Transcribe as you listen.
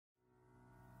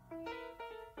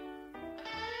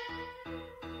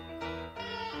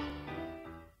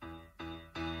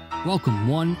Welcome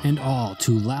one and all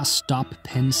to Last Stop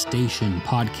Penn Station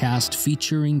podcast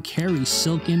featuring Cary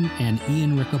Silkin and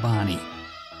Ian Riccaboni.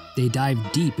 They dive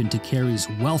deep into Cary's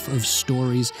wealth of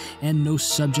stories, and no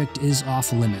subject is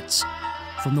off limits.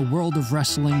 From the world of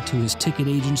wrestling to his ticket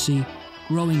agency,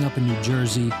 growing up in New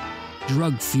Jersey,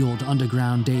 drug-fueled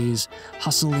underground days,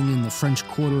 hustling in the French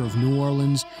Quarter of New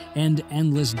Orleans, and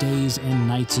endless days and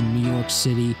nights in New York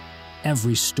City,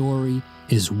 every story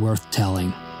is worth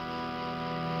telling.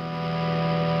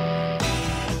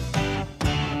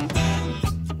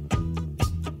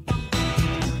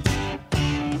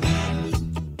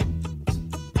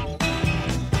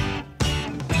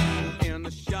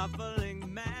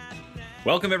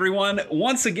 Welcome, everyone,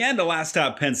 once again to Last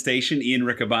Stop Penn Station. Ian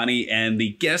Riccaboni and the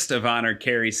guest of honor,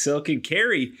 Cary Silkin.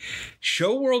 Cary,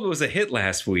 Show World was a hit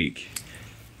last week.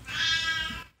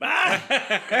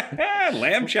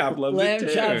 Lamb Chop loved it too.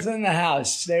 Lamb Chop's in the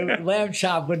house. Lamb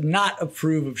Chop would not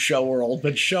approve of Show World,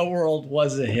 but Show World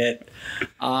was a hit.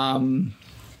 How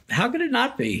could it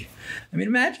not be? I mean,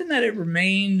 imagine that it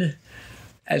remained,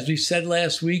 as we said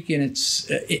last week, in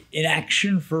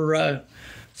action for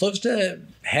close to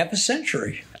half a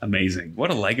century. Amazing.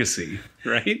 What a legacy,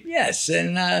 right? Yes,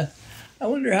 and I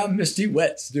wonder how Misty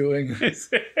Wet's doing. Do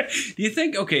you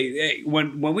think, okay,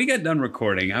 when we got done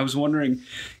recording, I was wondering,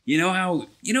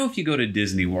 if you go to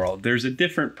Disney World, there's a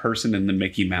different person in the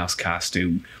Mickey Mouse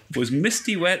costume. Was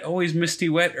Misty Wet always Misty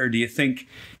Wet, or do you think,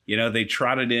 they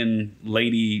trotted in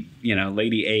Lady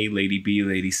A, Lady B,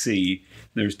 Lady C?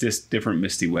 There's just different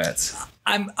Misty Wets.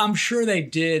 I'm sure they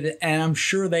did, and I'm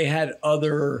sure they had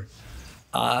other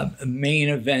main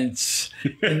events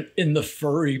in the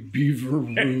furry beaver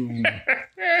room.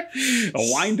 A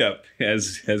wind-up,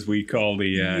 as we call the...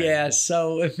 Yeah,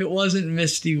 so if it wasn't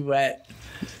Misty Wet,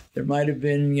 there might have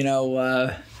been, good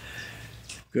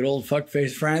old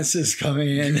fuckface Francis coming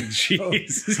in.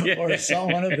 Jeez, or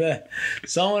someone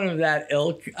of that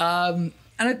ilk. And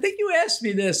I think you asked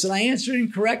me this, and I answered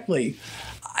incorrectly.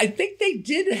 I think they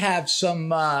did have some...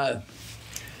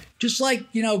 just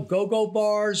like, go-go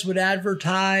bars would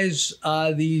advertise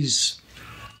these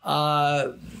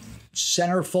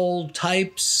centerfold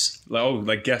types. Oh,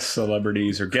 like guest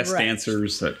celebrities or guest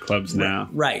dancers at clubs now.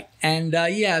 Right. And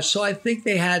so I think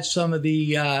they had some of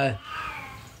the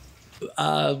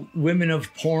women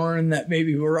of porn that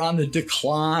maybe were on the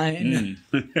decline.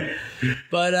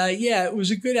 But it was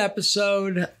a good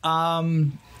episode.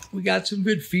 We got some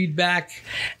good feedback,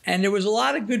 and there's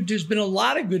been a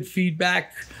lot of good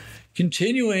feedback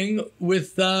continuing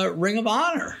with Ring of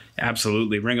Honor.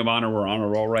 Absolutely. Ring of Honor, we're on a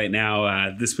roll right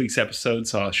now. This week's episode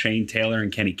saw Shane Taylor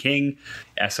and Kenny King,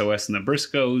 SOS and the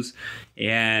Briscoes,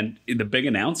 and the big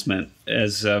announcement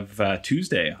as of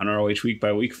Tuesday on ROH Week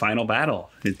by Week Final Battle.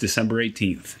 It's December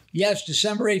 18th. Yes,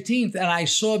 December 18th. And I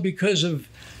saw, because of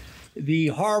the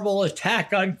horrible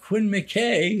attack on Quinn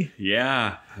McKay.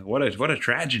 Yeah, what a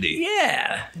tragedy.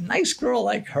 Yeah, a nice girl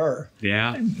like her.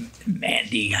 Yeah. And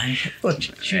Mandy, I thought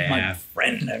she was my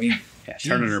friend. I mean,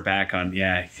 turning her back on.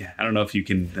 Yeah, I don't know if you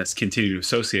can continue to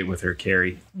associate with her,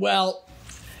 Cary. Well,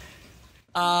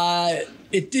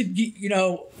 it did.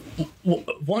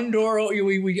 One door.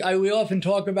 We often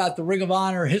talk about the Ring of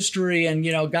Honor history, and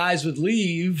guys would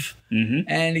leave. Mm-hmm.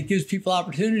 And it gives people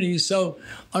opportunities. So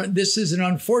this is an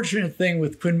unfortunate thing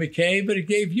with Quinn McKay, but it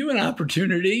gave you an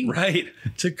opportunity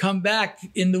to come back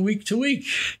in the week to week.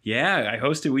 Yeah, I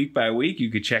hosted Week by Week. You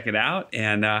could check it out.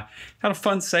 And had a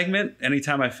fun segment.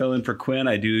 Anytime I fill in for Quinn,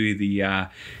 I do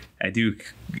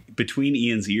Between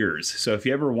Ian's Ears. So if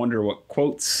you ever wonder what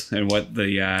quotes and what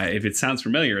if it sounds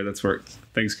familiar, that's where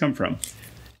things come from.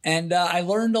 And I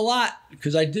learned a lot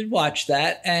because I did watch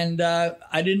that. And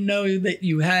I didn't know that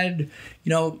you had,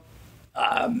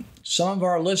 some of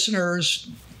our listeners,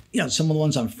 some of the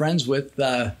ones I'm friends with,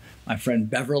 my friend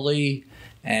Beverly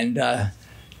and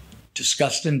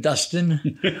Disgustin'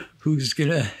 Dustin,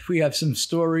 we have some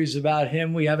stories about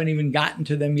him. We haven't even gotten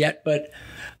to them yet, but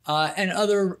and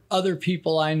other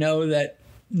people I know that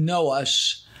know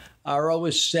us are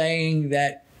always saying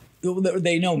that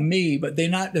they know me, but they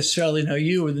not necessarily know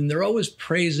you. And then they're always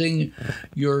praising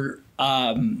you're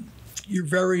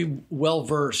very well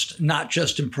versed, not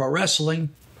just in pro wrestling,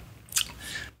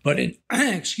 but in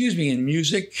in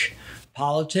music,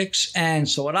 politics. And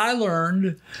so what I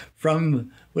learned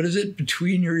from, what is it,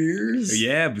 Between Your Ears?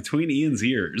 Yeah, Between Ian's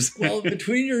Ears. Well,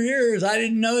 Between Your Ears, I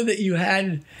didn't know that you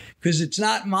had, because it's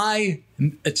not my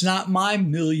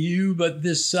milieu, but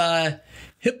this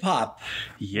hip hop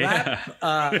rap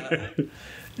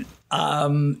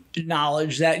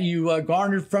knowledge that you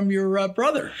garnered from your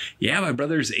brother. Yeah, my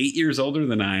brother's 8 years older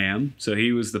than I am, so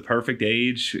he was the perfect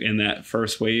age in that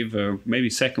first wave, or maybe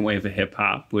second wave of hip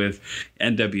hop with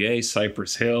NWA,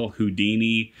 Cypress Hill,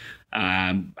 Houdini.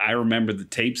 I remember the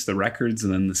tapes, the records,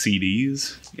 and then the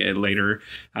CDs later.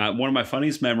 One of my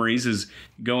funniest memories is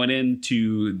going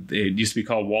into, it used to be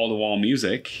called wall-to-wall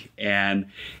music, and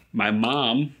my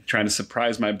mom trying to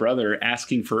surprise my brother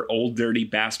asking for Old Dirty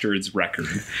Bastards record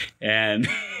and,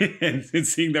 and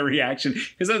seeing the reaction.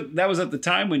 Because that was at the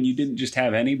time when you didn't just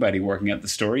have anybody working at the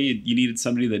store. You needed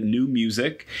somebody that knew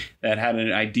music, that had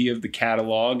an idea of the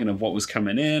catalog and of what was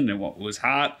coming in and what was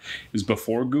hot. It was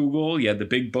before Google. You had the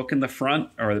big book in the front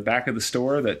or the back of the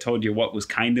store that told you what was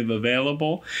kind of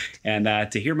available. And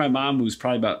to hear my mom, who was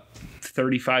probably about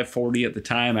 35, 40 at the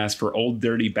time, asked for Old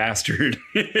Dirty Bastard.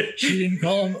 She didn't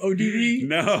call him ODB?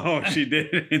 No, she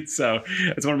didn't. So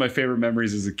that's one of my favorite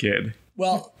memories as a kid.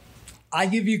 Well, I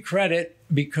give you credit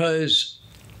because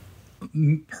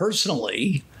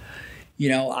personally,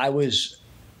 I was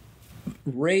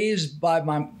raised by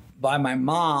my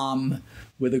mom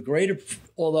with a great,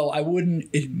 although I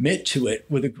wouldn't admit to it,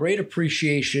 with a great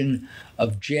appreciation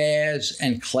of jazz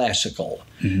and classical.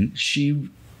 Mm-hmm. She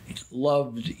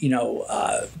loved,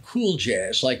 cool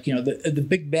jazz, like, the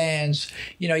big bands.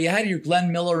 You had your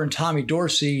Glenn Miller and Tommy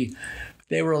Dorsey.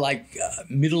 They were like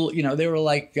they were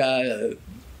like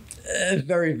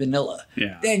very vanilla.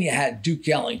 Yeah. Then you had Duke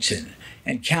Ellington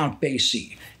and Count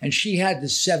Basie, and she had the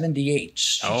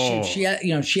 78s. Oh.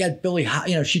 She had Billie.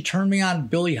 She turned me on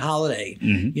Billie Holiday.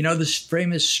 Mm-hmm. This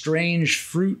famous Strange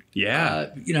Fruit.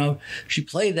 Yeah. She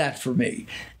played that for me,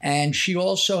 and she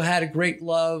also had a great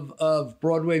love of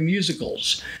Broadway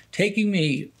musicals, taking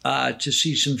me to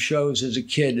see some shows as a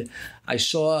kid. I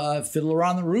saw Fiddler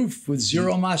on the Roof with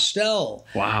Zero Mostel.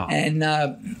 Wow.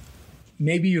 And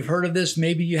maybe you've heard of this,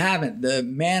 maybe you haven't. The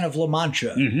Man of La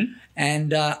Mancha. Mm-hmm.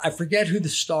 And I forget who the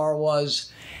star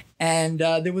was. And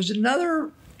there was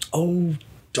another, what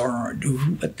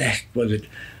the heck was it?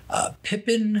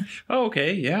 Pippin. Oh,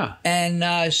 okay, yeah.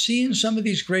 And seeing some of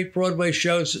these great Broadway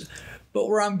shows.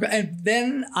 And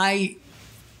then I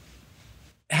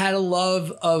had a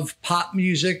love of pop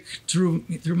music through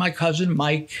my cousin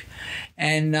Mike.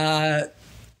 And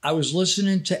I was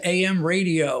listening to AM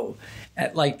radio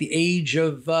at like the age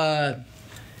of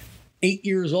 8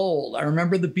 years old. I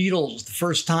remember the Beatles, the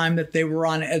first time that they were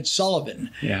on Ed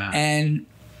Sullivan. Yeah. And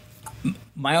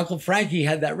my Uncle Frankie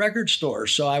had that record store.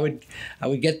 So I would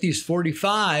get these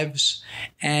 45s.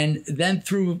 And then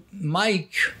through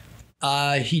Mike,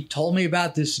 he told me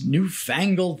about this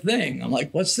newfangled thing. I'm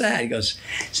like, what's that? He goes,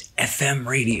 it's FM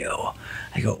radio.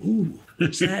 I go, ooh,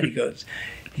 what's that? He goes,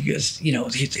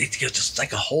 it's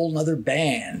like a whole nother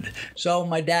band. So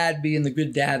my dad, being the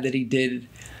good dad that he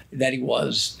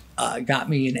was, got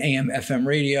me an AM FM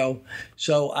radio.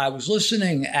 So I was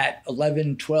listening at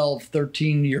 11, 12,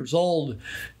 13 years old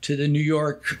to the New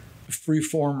York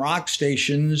freeform rock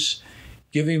stations,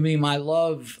 giving me my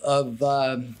love of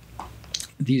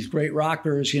these great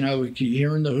rockers,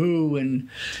 hearing the Who and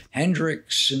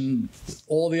Hendrix and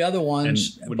all the other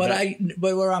ones. But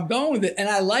where I'm going with it, and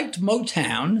I liked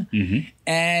Motown, mm-hmm.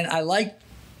 and I liked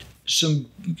some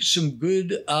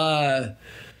good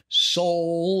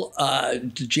soul,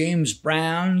 the James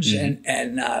Browns, mm-hmm.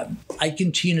 and Ike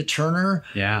and Tina Turner.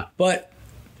 Yeah. But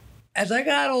as I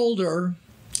got older,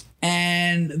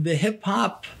 and the hip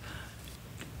hop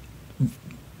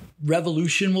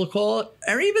revolution, we'll call it,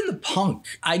 or even the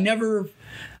punk,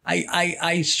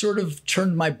 I sort of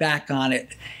turned my back on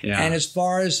it. Yeah. And as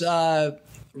far as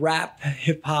rap,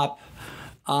 hip hop,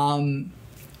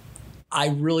 I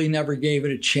really never gave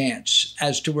it a chance.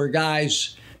 As to where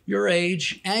guys your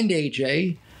age and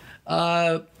AJ,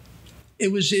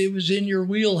 it was in your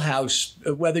wheelhouse,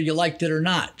 whether you liked it or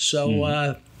not.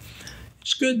 So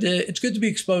it's good to be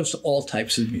exposed to all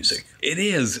types of music. It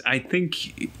is. I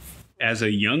think as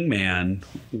a young man,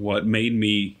 what made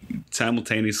me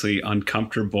simultaneously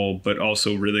uncomfortable but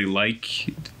also really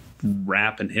like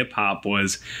rap and hip hop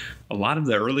was a lot of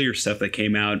the earlier stuff that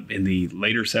came out in the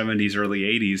later 70s, early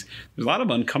 80s. There's a lot of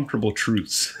uncomfortable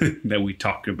truths that we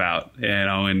talked about,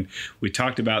 and we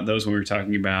talked about those when we were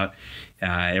talking about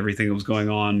everything that was going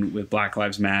on with Black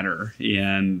Lives Matter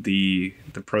and the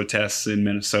protests in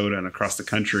Minnesota and across the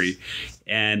country.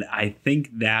 And I think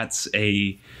that's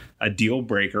a deal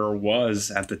breaker, or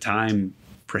was at the time,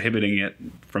 prohibiting it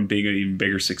from being an even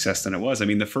bigger success than it was. I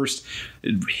mean, the first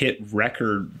hit rap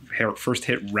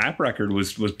record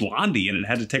was Blondie, and it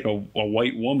had to take a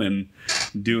white woman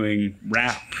doing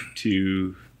rap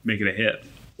to make it a hit.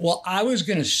 Well, I was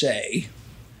going to say,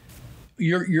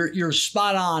 you're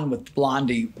spot on with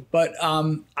Blondie. But I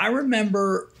don't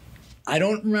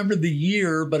remember the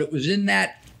year, but it was in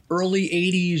that early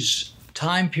 80s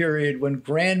time period when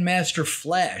Grandmaster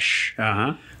Flash,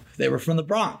 they were from the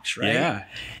Bronx, right? Yeah.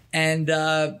 And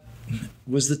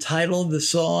was the title of the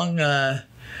song,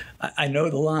 I know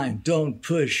the line, "Don't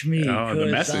push me." Oh, the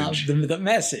message. The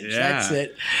message, Yeah. that's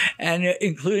it. And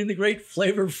including the great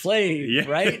Flavor Flav, Yeah.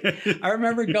 right? I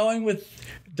remember going with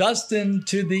Dustin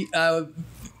to the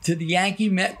Yankee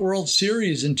Met World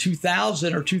Series in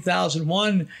 2000 or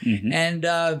 2001,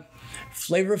 and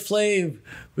Flavor Flav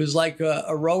was like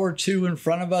a row or two in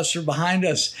front of us or behind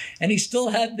us, and he still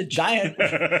had the giant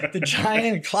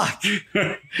clock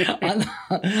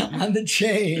on the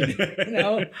chain, you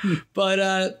know.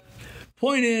 But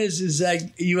point is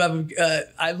that you have.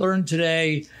 I learned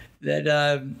today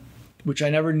that, which I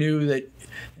never knew, that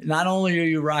not only are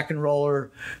you a rock and roller,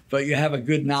 but you have a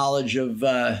good knowledge of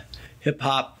hip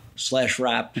hop /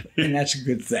 rap, and that's a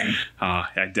good thing.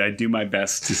 I do my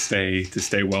best to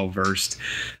stay well versed.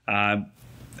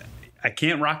 I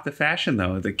can't rock the fashion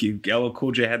though. The LL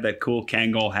Cool J had that cool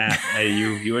Kangol hat.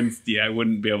 You wouldn't. Yeah, I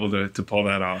wouldn't be able to pull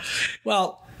that off.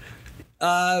 Well,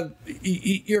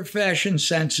 your fashion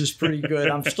sense is pretty good.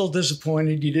 I'm still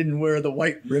disappointed you didn't wear the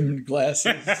white rimmed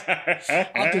glasses. I'll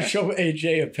have to show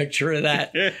AJ a picture of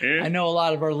that. I know a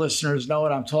lot of our listeners know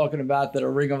what I'm talking about that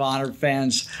are Ring of Honor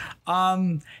fans.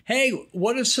 Hey,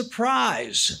 what a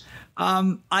surprise.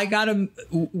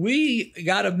 We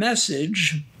got a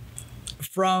message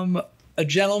from a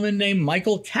gentleman named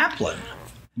Michael Kaplan.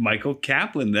 Michael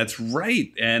Kaplan, that's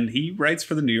right. And he writes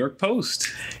for the New York Post.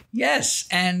 Yes.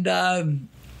 And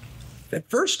at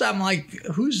first I'm like,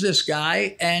 who's this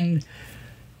guy? And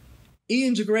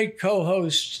Ian's a great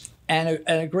co-host and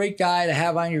a great guy to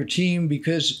have on your team,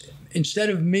 because instead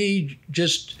of me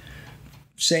just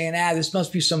saying, this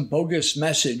must be some bogus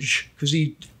message, because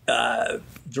he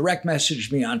direct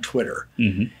messaged me on Twitter.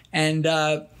 And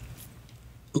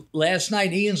last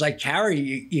night, Ian's like,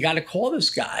 Cary, you got to call this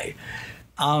guy.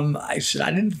 I said,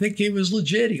 I didn't think he was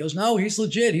legit. He goes, no, he's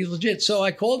legit. He's legit. So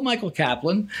I called Michael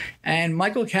Kaplan, and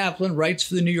Michael Kaplan writes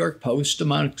for the New York Post,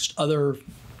 amongst other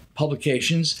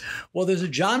publications. Well, there's a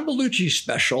John Belushi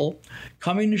special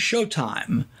coming to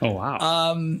Showtime. Oh,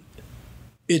 wow.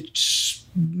 It's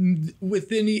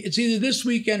either this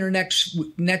weekend or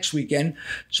next weekend.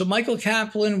 So Michael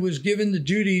Kaplan was given the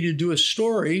duty to do a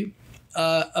story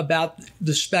about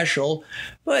the special.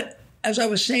 But as I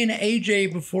was saying to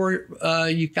AJ before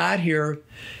you got here,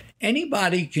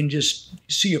 anybody can just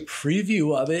see a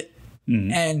preview of it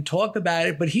and talk about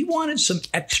it, but he wanted some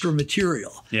extra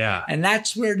material. Yeah. And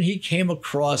that's where he came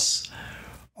across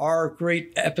our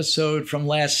great episode from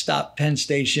Last Stop Penn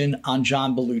Station on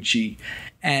John Belushi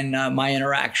and my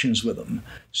interactions with him.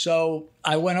 So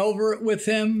I went over it with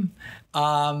him.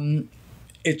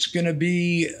 It's going to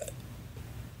be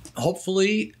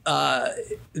hopefully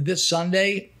this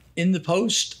Sunday in the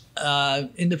Post,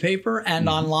 in the paper and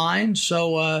online.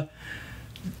 So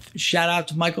shout out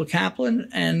to Michael Kaplan,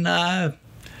 and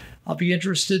I'll be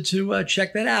interested to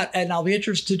check that out. And I'll be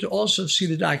interested to also see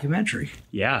the documentary.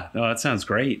 Yeah, no, that sounds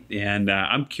great. And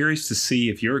I'm curious to see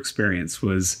if your experience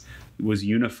was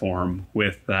uniform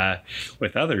with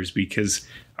others, because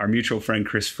our mutual friend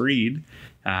Chris Freed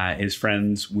is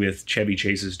friends with Chevy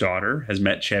Chase's daughter, has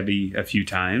met Chevy a few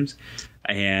times.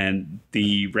 And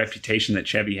the reputation that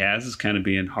Chevy has as kind of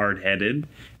being hard-headed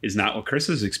is not what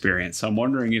Chris's experience. So I'm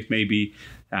wondering if maybe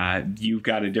you've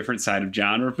got a different side of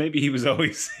John, or if maybe he was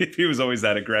always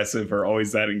that aggressive or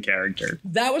always that in character.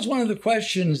 That was one of the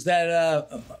questions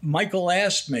that Michael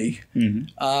asked me.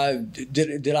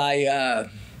 Did I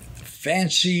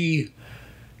fancy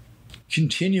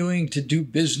continuing to do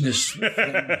business with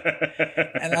him?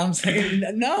 And I'm saying,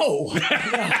 no.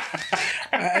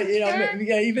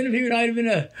 Even if he might have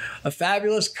been a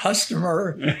fabulous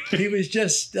customer, he was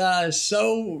just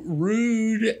so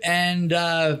rude and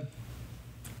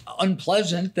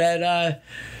unpleasant that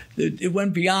it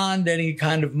went beyond any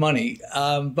kind of money.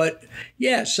 But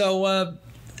yeah, so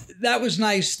that was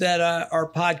nice that our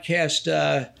podcast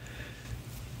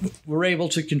we're able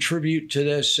to contribute to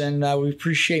this, and we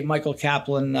appreciate Michael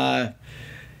Kaplan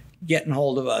getting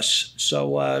hold of us.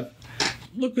 So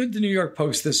look at the New York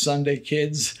Post this Sunday,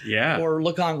 kids. Yeah. Or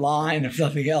look online, if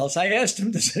nothing else. I asked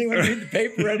him, does anyone read the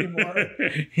paper anymore?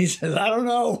 He says, I don't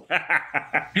know.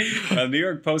 Well, the New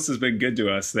York Post has been good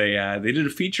to us. They did a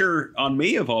feature on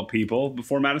me, of all people,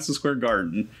 before Madison Square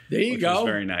Garden. There you which go. was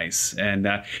very nice. And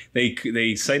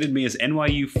they cited me as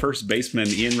NYU first baseman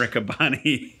Ian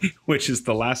Riccaboni, which is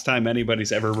the last time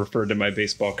anybody's ever referred to my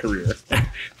baseball career.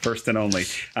 First and only.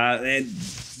 And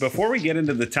before we get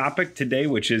into the topic today,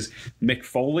 which is Mick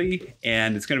Foley,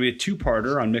 and it's going to be a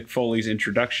two-parter on Mick Foley's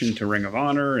introduction to Ring of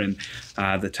Honor and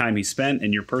the time he spent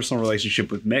and your personal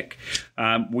relationship with Mick,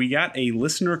 we got a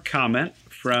listener comment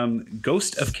from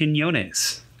Ghost of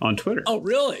Quinones on Twitter. Oh,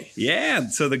 really? Yeah.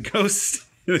 So the ghost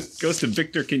of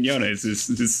Victor Quinones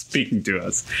is speaking to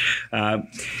us.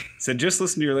 So just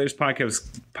listen to your latest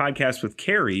podcast with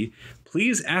Cary.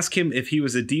 Please ask him if he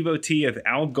was a devotee of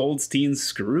Al Goldstein's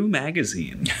Screw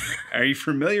Magazine. Are you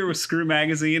familiar with Screw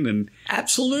Magazine? And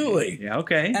absolutely. Yeah,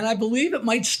 okay. And I believe it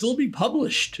might still be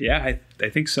published. Yeah, I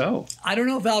think so. I don't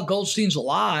know if Al Goldstein's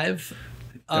alive.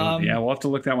 Yeah, we'll have to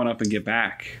look that one up and get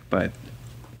back. But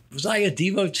was I a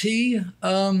devotee?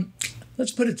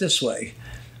 Let's put it this way.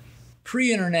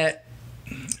 Pre-internet,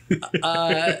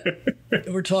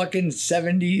 we're talking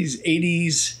 70s,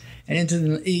 80s, and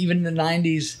into even the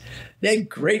 90s. They had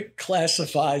great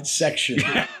classified section.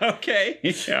 Okay.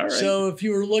 All right. So if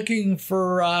you were looking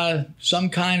for some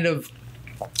kind of,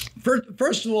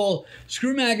 first of all,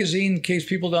 Screw Magazine, in case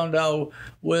people don't know,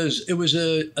 was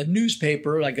a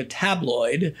newspaper, like a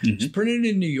tabloid. It was printed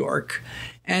in New York,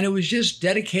 and it was just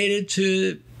dedicated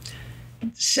to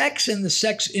sex and the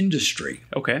sex industry.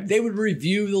 Okay. They would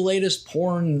review the latest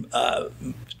porn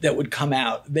that would come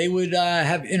out. They would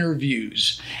have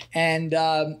interviews. And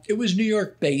it was New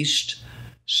York based.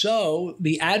 So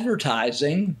the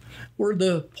advertising were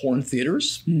the porn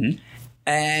theaters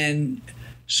and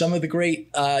some of the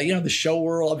great, the Show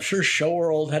World. I'm sure Show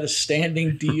World had a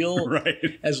standing deal,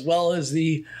 right, as well as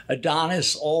the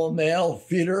Adonis all-male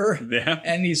theater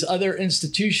and these other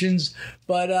institutions.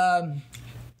 But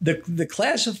the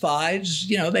classifieds,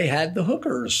 they had the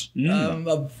hookers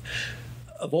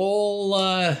of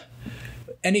all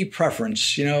any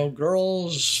preference,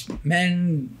 girls,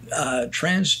 men,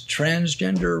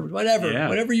 transgender,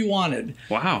 whatever you wanted.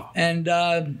 Wow. And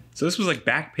so this was like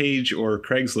Backpage or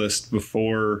Craigslist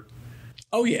before.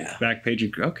 Oh yeah,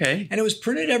 Backpage. Okay. And it was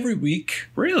printed every week.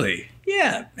 Really?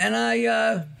 Yeah. And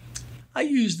I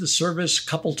used the service a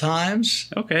couple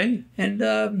times. Okay.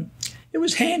 And it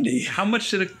was handy. How much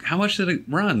did it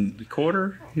run? A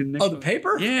quarter? Oh, the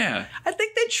paper? Yeah. I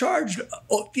think they charged,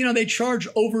 they charge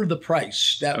over the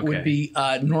price that would be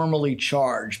normally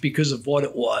charged because of what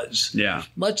it was. Yeah.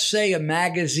 Let's say a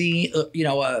magazine,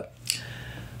 a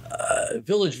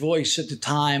Village Voice at the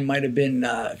time might have been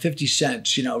 50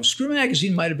 cents. Screw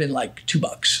Magazine might have been like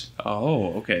 $2.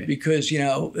 Oh, okay. Because,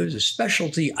 it was a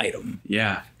specialty item.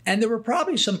 Yeah. And there were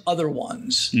probably some other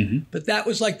ones, but that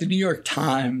was like the New York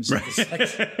Times. Right.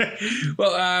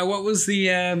 Well, what was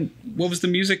the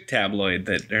music tabloid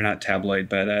that they're not tabloid,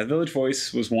 but Village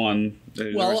Voice was one.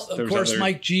 There was of course, other...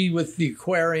 Mike G with the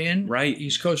Aquarian, right?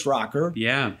 East Coast Rocker,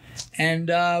 yeah. And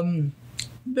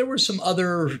there were some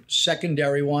other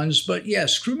secondary ones, but yeah,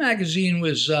 Screw Magazine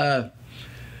was. And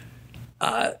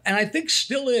I think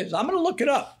still is. I'm going to look it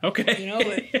up. Okay.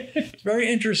 It's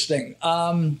very interesting.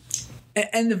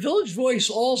 And the Village Voice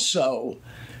also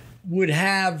would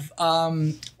have,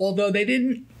 although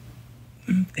they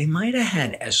might have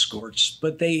had escorts,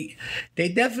 but they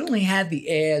definitely had the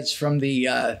ads from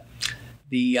the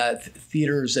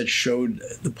theaters that showed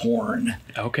the porn.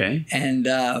 Okay. And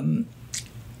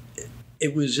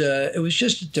it was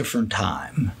just a different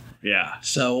time. Yeah.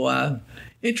 So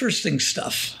interesting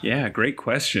stuff. Yeah, great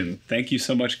question. Thank you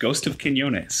so much, Ghost of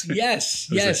Quinones. Yes.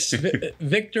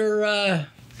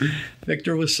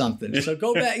 Victor was something. So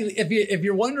go back if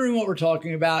you're wondering what we're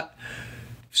talking about.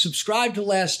 Subscribe to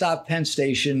Last Stop Penn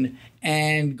Station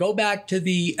and go back to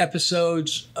the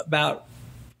episodes about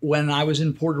when I was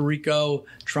in Puerto Rico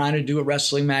trying to do a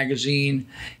wrestling magazine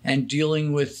and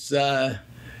dealing with.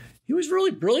 He was really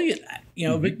brilliant.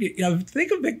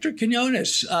 Think of Victor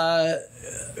Quinones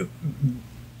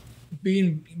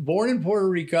being born in Puerto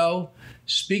Rico,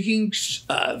 speaking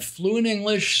fluent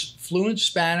English, fluent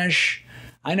Spanish.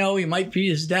 I know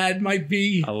his dad might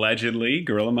be. Allegedly,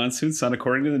 Gorilla Monsoon's son,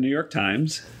 according to the New York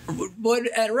Times. But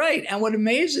right. And what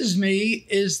amazes me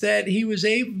is that he was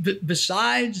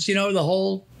besides, the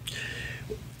whole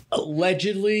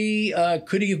allegedly,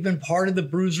 could he have been part of the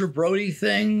Bruiser Brody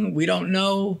thing? We don't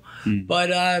know.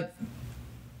 But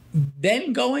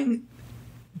then going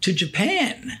to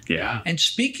Japan. Yeah. And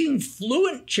speaking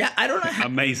fluent I don't know how.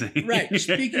 Amazing. Right.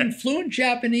 Speaking fluent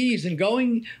Japanese and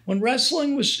going, when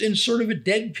wrestling was in sort of a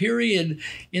dead period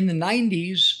in the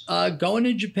 90s, going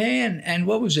to Japan. And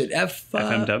what was it?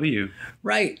 FMW.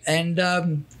 Right.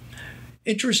 And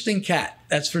interesting cat,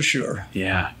 that's for sure.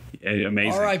 Yeah.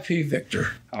 Amazing. R.I.P. Victor.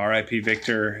 R.I.P.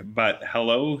 Victor. But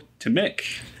hello to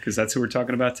Mick, because that's who we're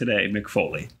talking about today, Mick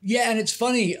Foley. Yeah. And it's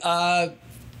funny.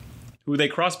 Who they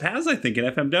crossed paths, I think, in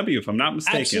FMW, if I'm not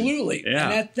mistaken. Absolutely.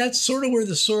 Yeah. And that's sort of where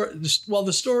the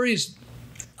stories,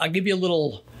 I'll give you a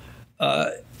little,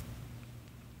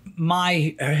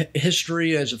 my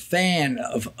history as a fan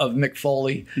of Mick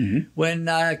Foley. Mm-hmm. When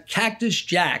Cactus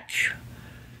Jack,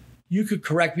 you could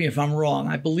correct me if I'm wrong,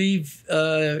 I believe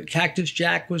Cactus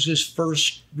Jack was his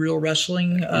first real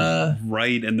wrestling.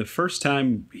 Right. And the first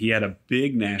time he had a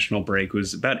big national break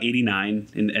was about 89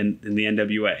 in the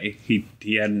NWA.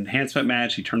 He had an enhancement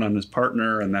match. He turned on his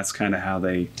partner, and that's kind of how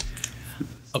they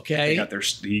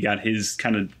he got his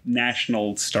kind of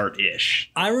national start-ish.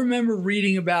 I remember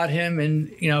reading about him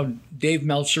in, Dave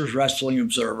Meltzer's Wrestling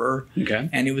Observer. Okay.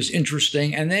 And it was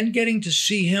interesting. And then getting to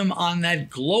see him on that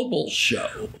Global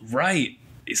show. Right.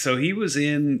 So he was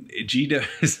in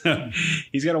he's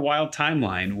got a wild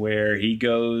timeline where he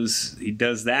does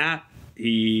that.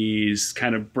 He's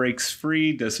kind of breaks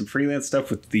free, does some freelance stuff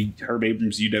with the Herb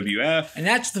Abrams UWF. And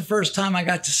that's the first time I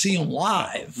got to see him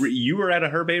live. You were at a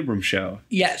Herb Abrams show?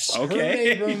 Yes.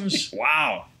 Okay. Herb Abrams.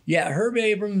 Wow. Yeah, Herb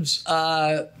Abrams,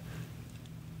 the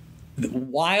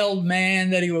wild man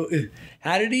that he was.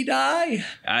 How did he die?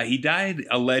 He died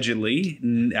allegedly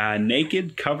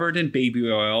naked, covered in baby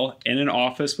oil, in an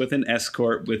office with an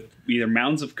escort with either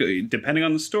mounds of, depending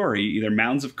on the story, either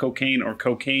mounds of cocaine or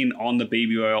cocaine on the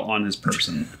baby oil on his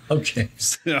person. Okay.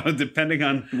 So depending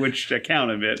on which account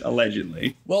of it,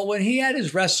 allegedly. Well, when he had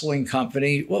his wrestling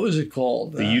company, what was it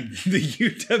called? The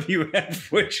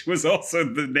UWF, which was also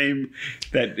the name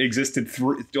that existed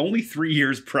only 3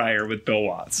 years prior with Bill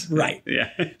Watts. Right. Yeah.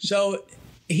 So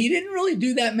he didn't really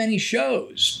do that many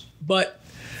shows, but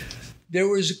there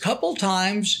was a couple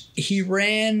times he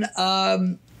ran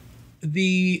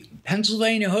the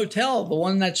Pennsylvania Hotel, the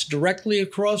one that's directly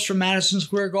across from Madison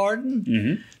Square Garden.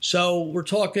 Mm-hmm. So we're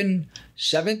talking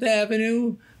 7th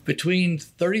Avenue between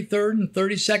 33rd and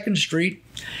 32nd Street.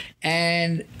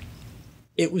 And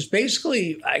it was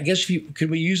basically, I guess, could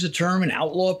we use the term, an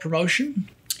outlaw promotion?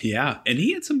 Yeah, and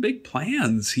he had some big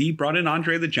plans. He brought in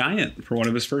Andre the Giant for one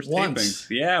of his first tapings.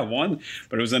 Yeah, one.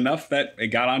 But it was enough that it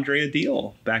got Andre a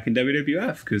deal back in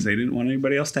WWF because they didn't want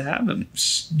anybody else to have him.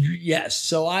 Yes.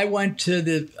 So I went to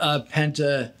the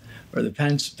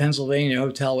Pennsylvania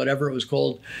Hotel, whatever it was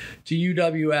called, to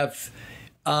UWF.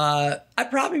 I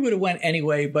probably would have went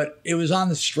anyway, but it was on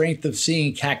the strength of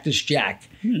seeing Cactus Jack.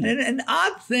 And an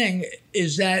odd thing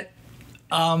is that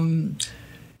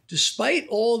despite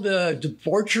all the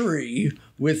debauchery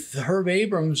with Herb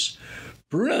Abrams,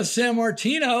 Bruno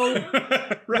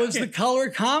Sammartino was the color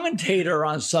commentator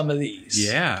on some of these.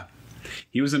 Yeah.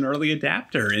 He was an early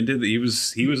adapter he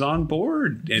was on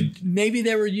board. And maybe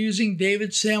they were using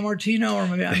David Sammartino, or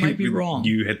maybe I might be wrong.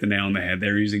 You hit the nail on the head. They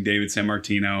were using David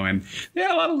Sammartino, and they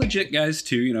had a lot of legit guys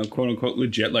too, quote unquote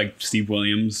legit, like Steve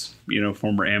Williams,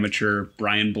 former amateur,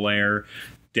 Brian Blair,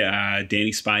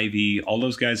 Danny Spivey. All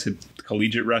those guys had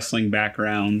collegiate wrestling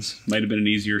backgrounds. Might have been an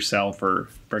easier sell for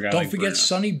a guy. Don't forget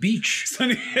Sonny Beach.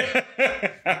 How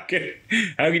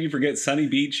can you forget Sonny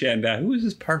Beach? And who was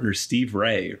his partner? Steve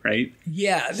Ray, right?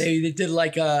 Yeah, they did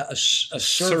like a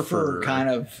surfer kind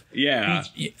of. Yeah.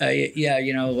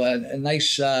 A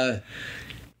nice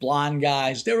blonde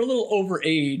guys. They were a little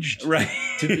overaged, right,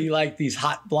 to be like these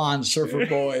hot blonde surfer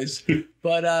boys.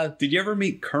 But did you ever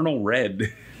meet Colonel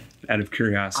Red? Out of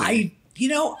curiosity,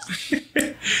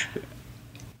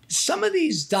 some of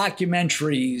these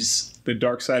documentaries, The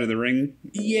Dark Side of the Ring.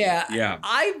 Yeah.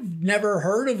 I've never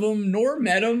heard of him, nor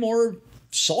met him, or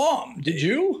saw him. Did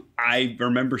you? I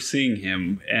remember seeing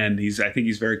him, and I think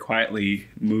he's very quietly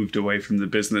moved away from the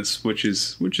business, which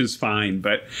is fine.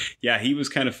 But yeah, he was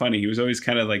kind of funny. He was always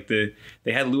kind of like they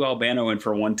had Lou Albano in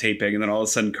for one taping, and then all of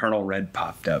a sudden Colonel Red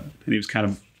popped up, and he was kind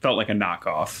of felt like a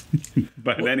knockoff.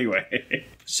 But anyway.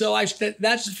 So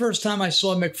that's the first time I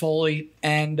saw Mick Foley,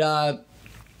 and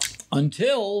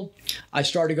until I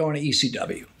started going to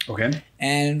ECW. Okay.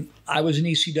 And I was an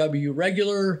ECW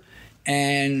regular,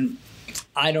 and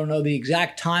I don't know the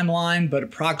exact timeline, but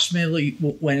approximately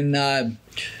when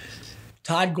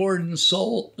Todd Gordon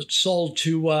sold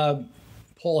to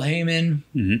Paul Heyman.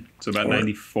 Mm-hmm. So about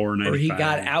 94, 95. Or he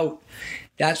got out.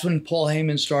 That's when Paul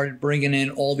Heyman started bringing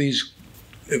in all these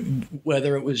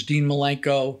whether it was Dean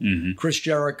Malenko, Chris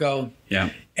Jericho,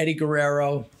 Eddie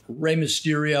Guerrero, Rey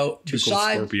Mysterio.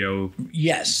 Scorpio.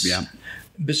 Yes. Yeah.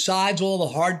 Besides all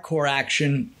the hardcore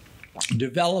action,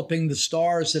 developing the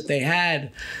stars that they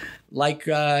had, like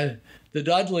the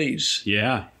Dudleys.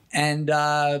 Yeah. And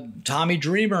Tommy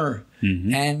Dreamer.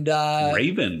 And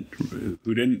Raven,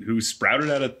 who sprouted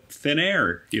out of thin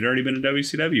air. He'd already been in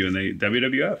WCW and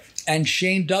WWF. And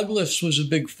Shane Douglas was a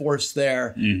big force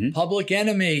there. Public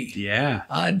Enemy. Yeah.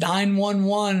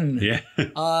 911. Yeah.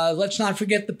 Let's not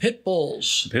forget the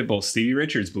Pitbulls. Pitbull, Stevie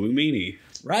Richards, Blue Meanie.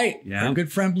 Right. Yeah. Our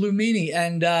good friend Blue Meanie.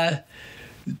 And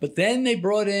but then they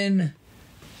brought in,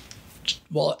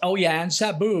 and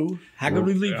Sabu. How could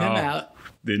we leave him out?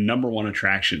 The number one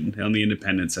attraction on the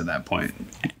independents at that point.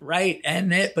 Right.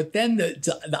 But then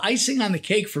the icing on the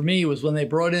cake for me was when they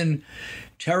brought in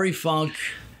Terry Funk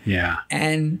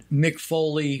and Mick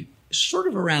Foley sort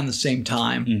of around the same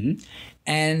time.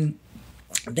 And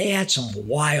they had some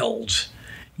wild,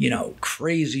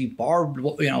 crazy barbed,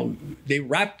 they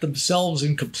wrapped themselves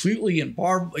in completely in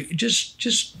barbed,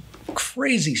 just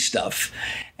crazy stuff.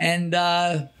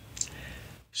 And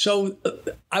so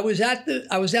I was at the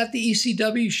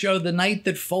ECW show the night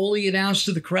that Foley announced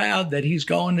to the crowd that he's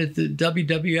going to the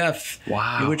WWF.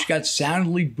 Wow. Which got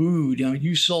soundly booed.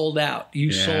 You sold out.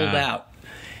 You sold out.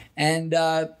 And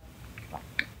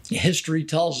history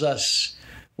tells us,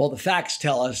 well, the facts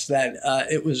tell us that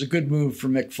it was a good move for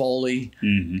Mick Foley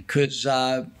because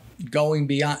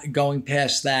going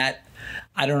past that,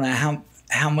 I don't know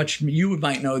how much you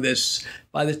might know this.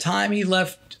 By the time he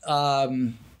left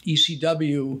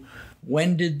ECW,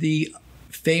 when did the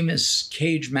famous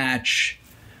cage match?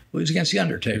 It was against The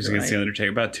Undertaker. It was against The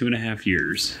Undertaker, about 2.5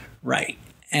 years. Right.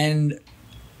 And,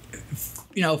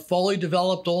 Foley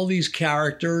developed all these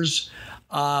characters.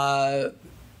 The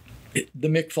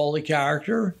Mick Foley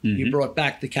character. He brought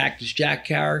back the Cactus Jack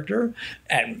character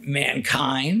and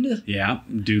Mankind. Yeah.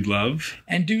 Dude Love.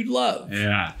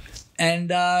 Yeah.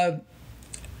 And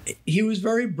he was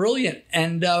very brilliant.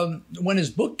 And when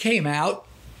his book came out,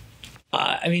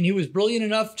 he was brilliant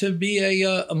enough to be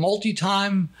a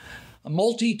multi-time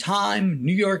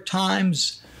New York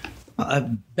Times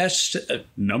best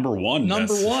number one.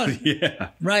 Yeah.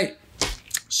 Right.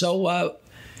 So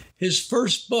his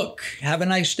first book, Have a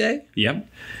Nice Day. Yep.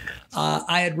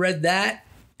 I had read that,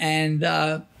 and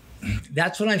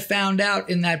that's when I found out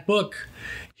in that book,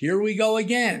 here we go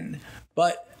again,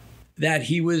 but that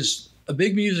he was a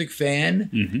big music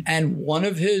fan, and one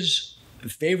of his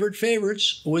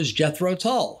favorites was Jethro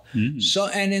Tull. So,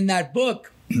 and in that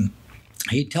book,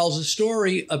 he tells a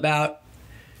story about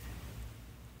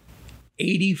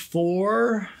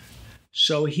 84.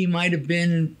 So he might have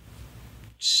been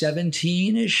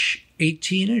 17-ish,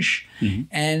 18-ish.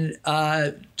 And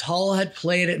Tull had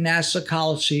played at Nassau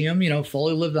Coliseum.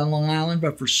 Foley lived on Long Island,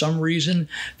 but for some reason,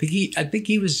 I think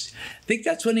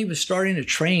that's when he was starting to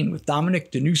train with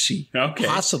Dominic DeNucci. Okay.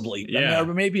 Possibly. Yeah.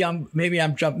 Maybe I'm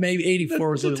jumping. Maybe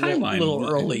 84 was a little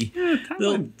early. Yeah,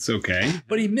 it's okay.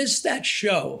 But he missed that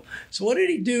show. So what did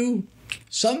he do?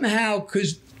 Somehow,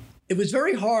 because it was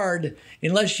very hard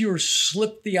unless you were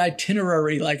slipped the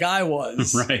itinerary like I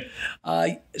was. Right.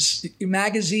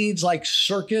 Magazines like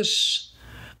Circus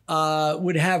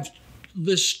would have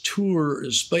list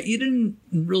tours, but you didn't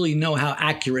really know how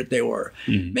accurate they were.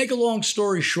 Make a long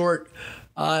story short,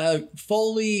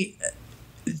 Foley,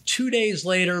 2 days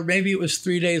later, maybe it was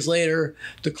 3 days later,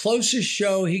 the closest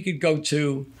show he could go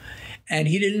to, and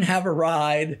he didn't have a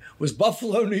ride, was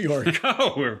Buffalo, New York.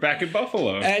 Oh, we're back in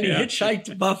Buffalo. And he hitchhiked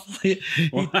to Buffalo.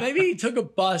 Maybe he took a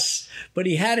bus, but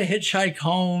he had to hitchhike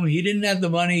home. He didn't have the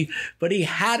money, but he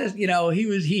had to,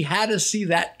 he had to see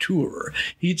that tour.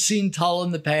 He'd seen Tull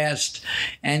in the past.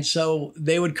 And so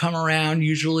they would come around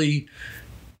usually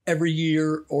every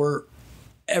year or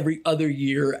every other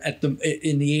year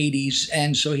in the 80s,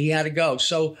 and so he had to go.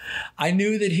 So I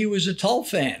knew that he was a Tull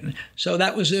fan. So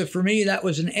that was for me, that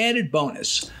was an added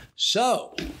bonus.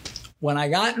 So when I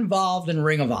got involved in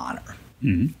Ring of Honor,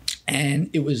 and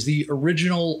it was the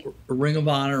original Ring of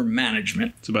Honor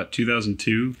management. It's about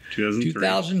 2002, 2003.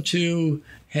 2002,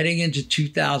 heading into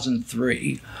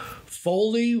 2003.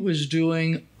 Foley was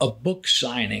doing a book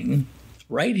signing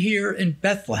right here in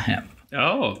Bethlehem.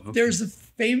 Oh. Okay. There's a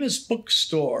famous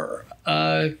bookstore.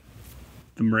 The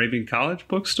Moravian College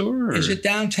bookstore? Or? Is it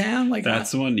downtown?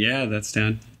 That's the one. Yeah, that's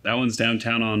down. That one's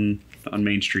downtown on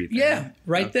Main Street. There. Yeah,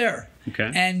 right there.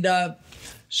 Okay. And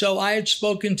so I had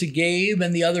spoken to Gabe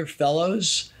and the other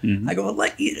fellows. I go,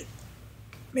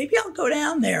 maybe I'll go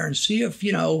down there and see if,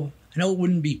 I know it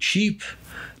wouldn't be cheap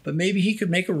but maybe he could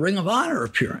make a Ring of Honor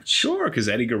appearance. Sure, because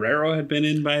Eddie Guerrero had been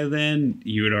in by then.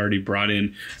 You had already brought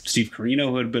in Steve Corino,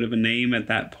 who had a bit of a name at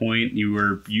that point. You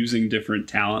were using different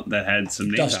talent that had some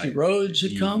names. Dusty Rhodes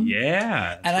had come.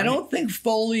 Yeah. And I don't think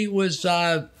Foley was,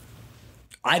 I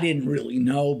didn't really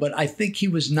know, but I think he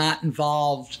was not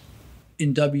involved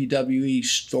in WWE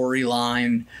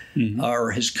storyline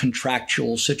or his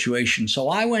contractual situation. So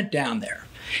I went down there,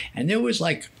 and there was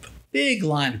like a big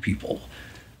line of people.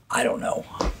 I don't know,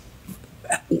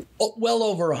 well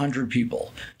over 100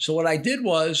 people. So what I did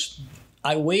was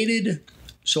I waited.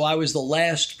 So I was the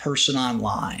last person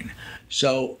online.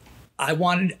 So I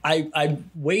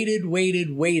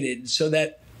waited so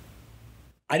that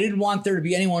I didn't want there to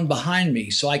be anyone behind me,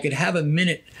 so I could have a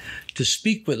minute to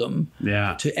speak with them,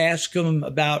 to ask them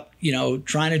about,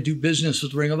 trying to do business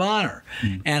with Ring of Honor.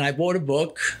 And I bought a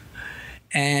book,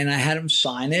 and I had him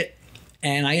sign it,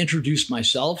 and I introduced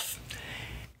myself,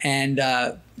 and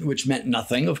which meant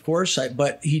nothing, of course,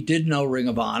 but he did know Ring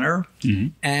of Honor.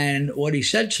 And what he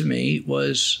said to me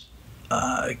was,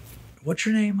 what's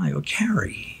your name? I go,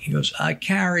 Cary. He goes,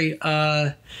 Cary,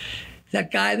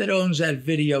 that guy that owns that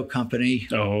video company.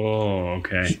 Oh,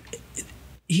 okay.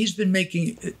 He's been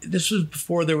making, this was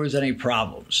before there was any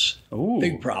problems. Ooh.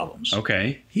 Big problems.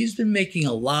 Okay. He's been making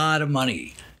a lot of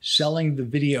money selling the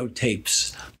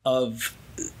videotapes of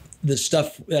the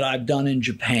stuff that I've done in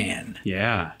Japan.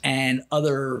 Yeah. And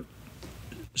other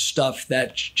stuff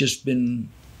that's just been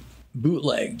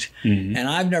bootlegged. And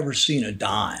I've never seen a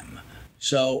dime.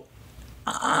 So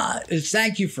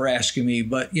thank you for asking me,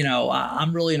 but,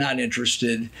 I'm really not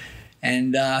interested.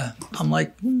 And I'm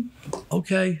like,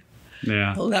 okay.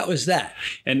 Yeah. Well, that was that.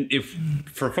 And if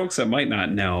for folks that might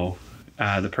not know,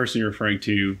 the person you're referring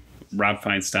to, Rob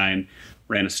Feinstein,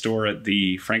 ran a store at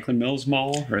the Franklin Mills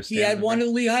Mall. He had one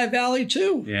in Lehigh Valley,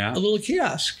 too. Yeah. A little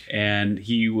kiosk. And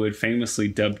he would famously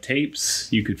dub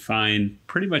tapes. You could find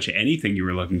pretty much anything you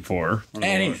were looking for.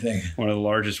 Anything. One of the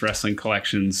largest wrestling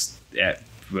collections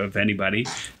of anybody.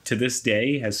 To this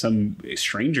day, has some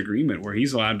strange agreement where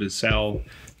he's allowed to sell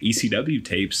ECW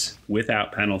tapes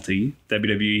without penalty.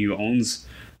 WWE, who owns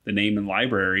the name and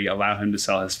library, allow him to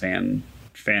sell his fan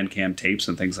cam tapes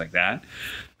and things like that.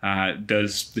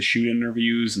 Does the shoot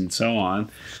interviews and so on.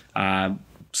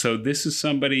 So this is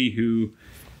somebody who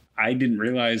I didn't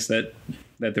realize that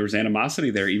there was animosity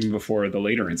there even before the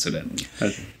later incident.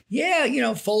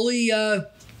 Yeah, Foley,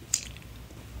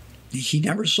 he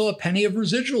never saw a penny of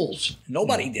residuals.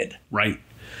 Nobody did. Right.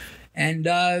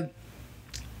 And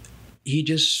he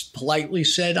just politely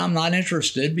said, I'm not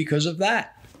interested because of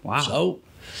that. Wow. So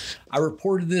I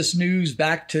reported this news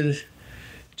back to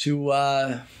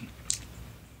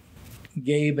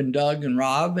Gabe and Doug and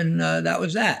Rob, and that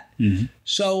was that.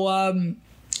 So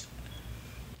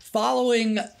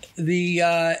following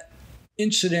the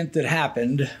incident that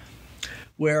happened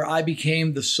where I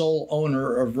became the sole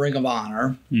owner of Ring of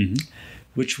Honor,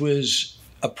 which was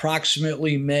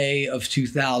approximately May of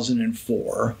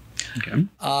 2004. Okay.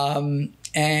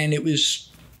 And it was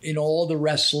in all the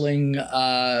wrestling,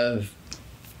 the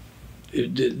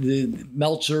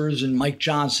Meltzers and Mike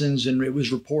Johnsons, and it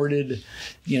was reported,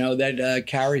 that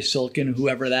Cary Silkin,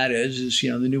 whoever that is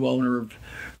the new owner of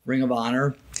Ring of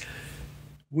Honor.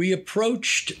 We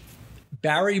approached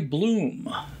Barry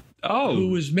Bloom, who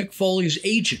was Mick Foley's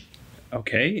agent.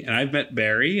 Okay, and I've met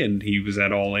Barry, and he was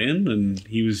at All In, and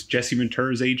he was Jesse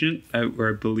Ventura's agent, I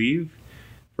believe,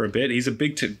 for a bit. He's one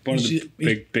of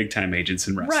the big time agents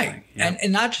in wrestling, right? Yeah.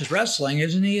 And not just wrestling,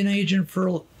 isn't he an agent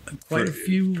for quite a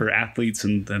few for athletes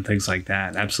and things like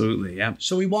that? Absolutely, yeah.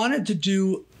 So we wanted to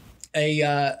do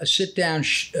a sit down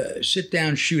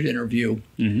shoot interview,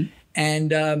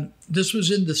 and this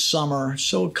was in the summer,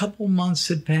 so a couple months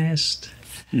had passed,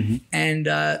 and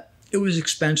it was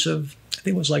expensive. I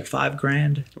think it was like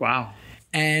 $5,000. Wow.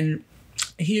 And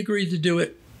he agreed to do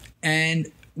it.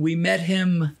 And we met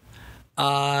him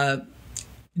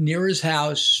near his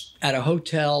house at a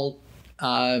hotel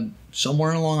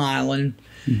somewhere in Long Island.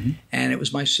 And it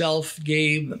was myself,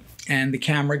 Gabe, and the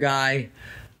camera guy.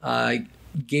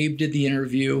 Gabe did the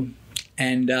interview.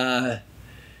 And I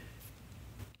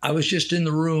was just in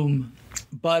the room.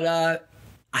 But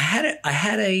I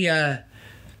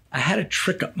had a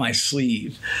trick up my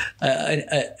sleeve,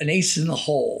 an ace in the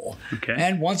hole. Okay.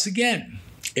 And once again,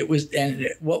 it was. And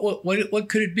what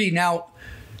could it be? Now,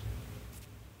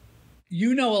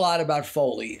 you know a lot about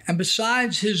Foley, and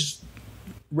besides his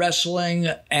wrestling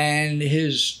and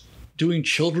his doing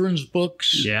children's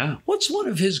books, what's one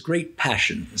of his great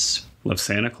passions? Love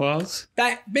Santa Claus.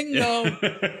 Bingo,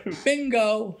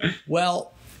 bingo.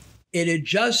 Well, it had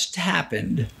just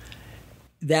happened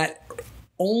that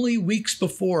only weeks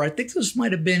before, I think this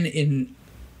might have been in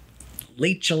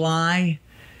late July,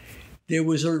 there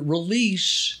was a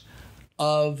release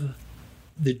of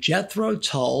the Jethro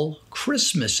Tull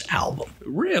Christmas album.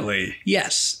 Really?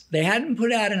 Yes. They hadn't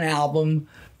put out an album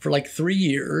for like 3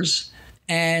 years,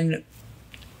 and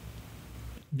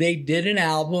they did an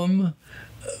album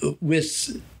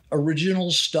with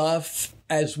original stuff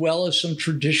as well as some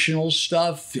traditional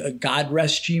stuff. God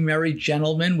Rest Ye Merry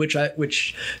Gentlemen,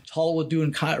 which Tull would do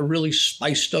in kind of a really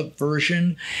spiced up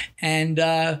version, and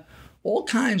all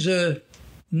kinds of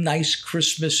nice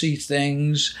Christmassy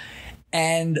things.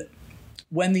 And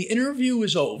when the interview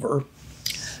was over,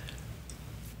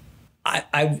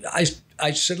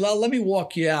 I said, well, let me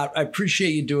walk you out. I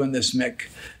appreciate you doing this, Mick.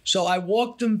 So I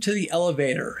walked him to the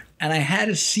elevator, and I had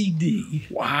a CD.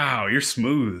 Wow, you're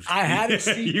smooth. I had a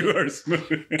CD. You are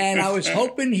smooth. And I was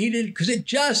hoping he didn't, because it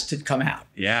just had come out.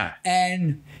 Yeah.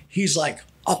 And he's like,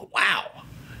 oh, wow.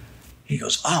 He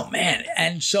goes, oh, man.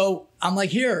 And so I'm like,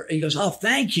 here. He goes, oh,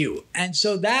 thank you. And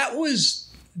so that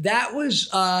was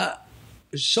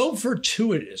so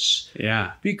fortuitous.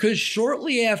 Yeah. Because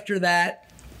shortly after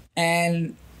that,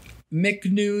 and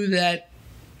Mick knew that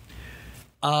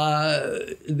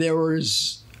there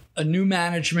was a new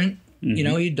management. Mm-hmm. You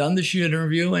know, he'd done the shoot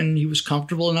interview and he was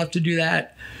comfortable enough to do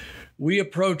that. We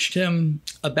approached him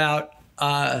about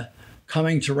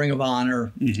coming to Ring of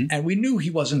Honor, mm-hmm. and we knew he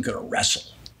wasn't going to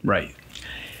wrestle. Right.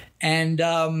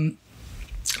 And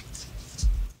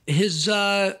his,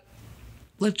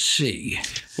 let's see.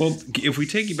 Well, if we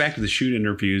take you back to the shoot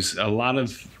interviews, a lot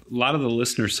of the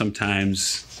listeners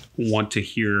sometimes want to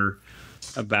hear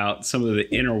about some of the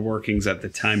inner workings at the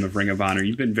time of Ring of Honor.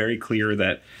 You've been very clear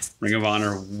that Ring of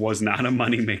Honor was not a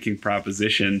money-making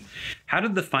proposition. How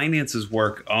did the finances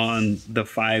work on the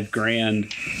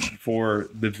 $5,000 for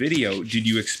the video? Did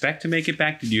you expect to make it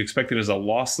back? Did you expect it as a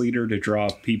loss leader to draw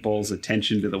people's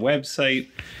attention to the website?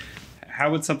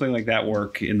 How would something like that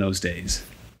work in those days?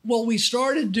 Well, we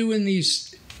started doing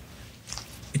these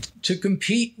to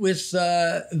compete with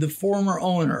the former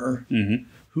owner, mm-hmm.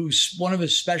 whose one of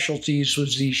his specialties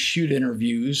was these shoot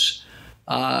interviews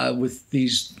with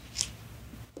these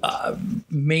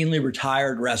mainly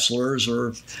retired wrestlers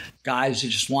or guys that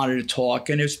just wanted to talk.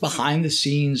 And it's behind the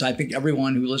scenes. I think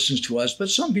everyone who listens to us, but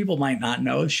some people might not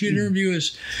know. A shoot interview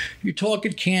is you're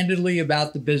talking candidly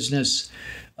about the business,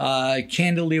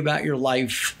 candidly about your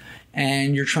life,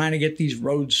 and you're trying to get these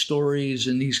road stories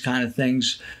and these kind of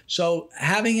things. So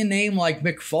having a name like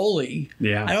Mick Foley,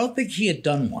 I don't think he had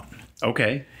done one.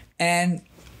 Okay. And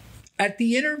at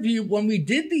the interview, when we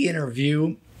did the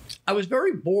interview, I was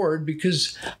very bored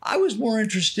because I was more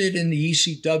interested in the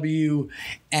ECW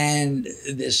and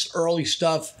this early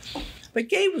stuff. But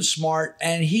Gabe was smart,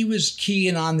 and he was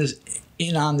keying on this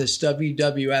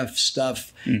WWF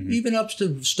stuff, mm-hmm. even up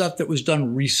to stuff that was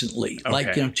done recently,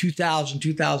 like 2000,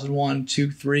 2001,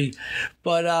 2, 3.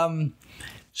 But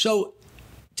so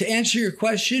to answer your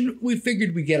question, we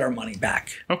figured we'd get our money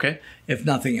back. Okay. If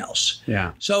nothing else.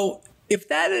 Yeah. So if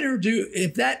that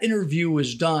interview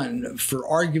was done, for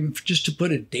argument, just to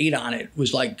put a date on it,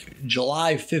 was like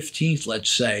July 15th, let's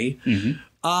say,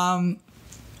 mm-hmm.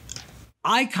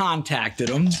 I contacted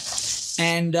him,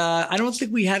 and I don't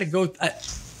think we had to go.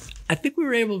 I think we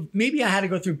were able. Maybe I had to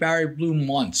go through Barry Bloom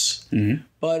once, mm-hmm.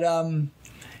 but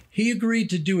he agreed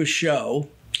to do a show,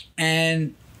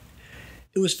 and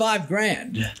it was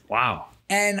 $5,000. Wow.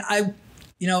 And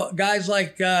guys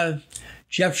like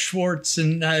Jeff Schwartz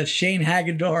and Shane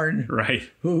Hagedorn, right?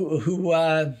 Who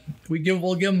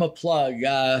we'll give them a plug.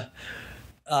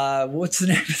 What's the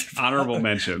name? Honorable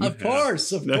mention. Of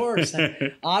course.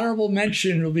 Honorable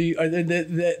mention will be.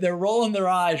 They're rolling their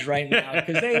eyes right now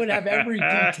because they would have every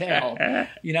detail.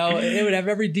 They would have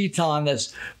every detail on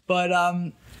this. But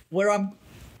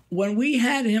when we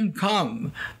had him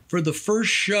come for the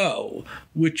first show,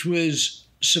 which was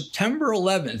September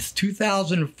 11th,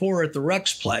 2004 at the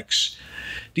Rexplex,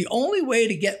 the only way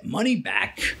to get money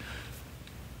back,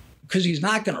 because he's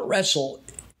not going to wrestle,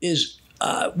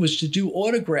 was to do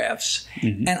autographs.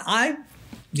 Mm-hmm. And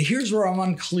here's where I'm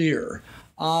unclear.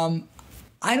 I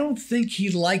don't think he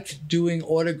liked doing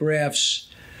autographs.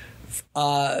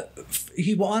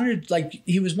 He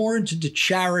was more into the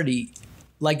charity.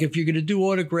 Like, if you're going to do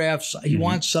autographs, he mm-hmm.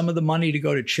 wants some of the money to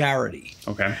go to charity.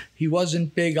 Okay. He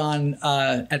wasn't big on,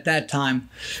 at that time.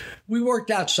 We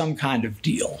worked out some kind of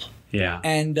deal. Yeah.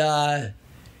 And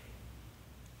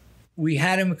we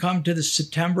had him come to the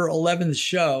September 11th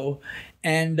show.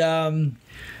 And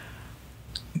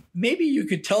maybe you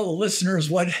could tell the listeners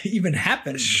what even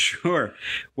happened. Sure.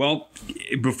 Well,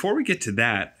 before we get to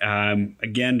that,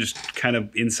 again, just kind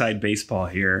of inside baseball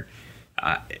here.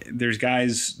 there's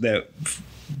guys that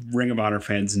Ring of Honor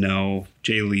fans know: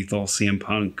 Jay Lethal, CM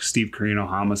Punk, Steve Corino,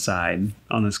 Homicide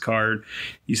on this card.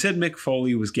 You said Mick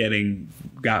Foley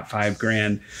got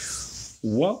 $5,000.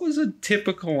 What was a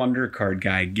typical undercard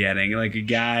guy getting? Like a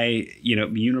guy,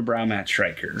 unibrow Matt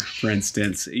Striker, for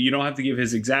instance. You don't have to give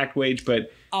his exact wage,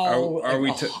 but are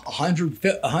we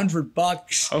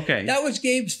 $100? Okay, that was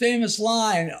Gabe's famous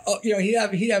line.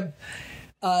 He'd have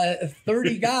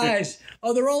 30 guys.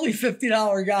 Oh, they're only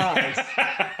 $50 guys.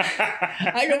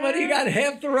 I go, but he got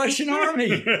half the Russian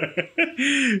army.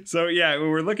 So yeah, when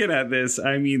we're looking at this,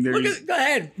 I mean, go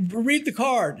ahead, read the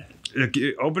card.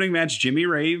 Opening match: Jimmy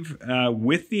Rave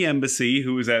with the Embassy,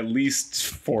 who was at least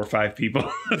 4 or 5 people.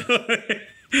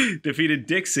 Defeated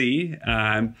Dixie.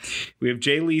 We have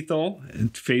Jay Lethal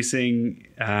facing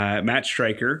Matt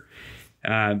Striker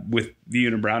with the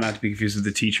unibrow, not to be confused with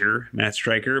the teacher, Matt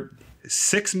Striker.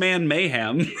 6-man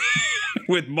mayhem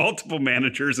with multiple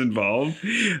managers involved.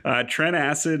 Trent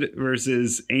Acid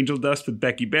versus Angel Dust with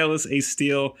Becky Bayless, Ace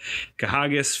Steel,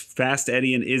 Kahagas, Fast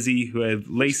Eddie, and Izzy, who have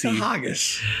Lacey.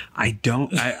 Kahagas. I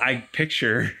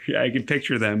can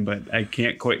picture them, but I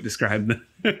can't quite describe them.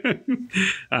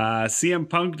 CM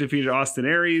Punk defeated Austin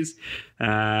Aries.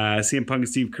 CM Punk and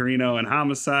Steve Corino and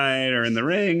Homicide are in the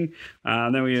ring.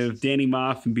 Then we have Danny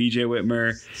Moff and BJ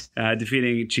Whitmer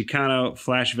defeating Chicano,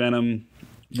 Flash Venom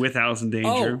with Allison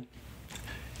Danger.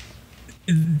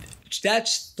 Oh,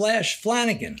 that's Flash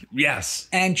Flanagan. Yes.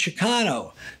 And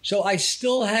Chicano. So I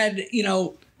still had,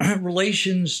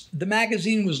 relations. The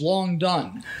magazine was long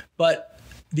done, but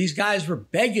these guys were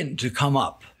begging to come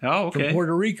up from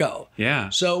Puerto Rico. Yeah.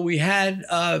 So we had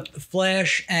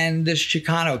Flash and this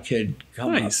Chicano kid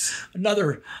come up.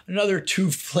 Another 2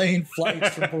 plane flights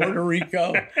from Puerto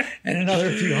Rico and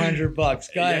another few $100.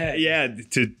 Go ahead. Yeah,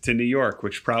 to New York,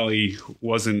 which probably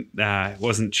wasn't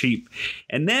cheap.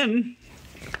 And then,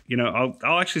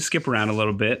 I'll actually skip around a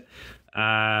little bit.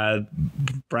 Brian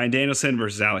Danielson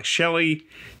versus Alex Shelley.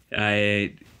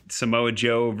 Samoa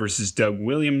Joe versus Doug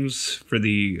Williams for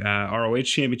the ROH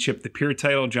Championship. The Pure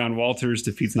title, John Walters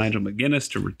defeats Nigel McGuinness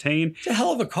to retain. It's a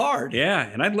hell of a card. Yeah,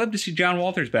 and I'd love to see John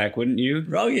Walters back, wouldn't you?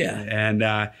 Oh, yeah. And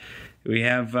we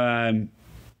have,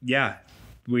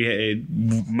 we had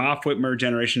Moff Whitmer,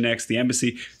 Generation Next, the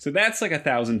Embassy. So that's like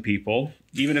 1,000 people,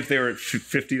 even if they were at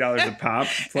 $50 a pop.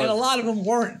 Plus, and a lot of them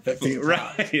weren't.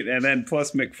 Right. And then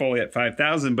plus Mick Foley at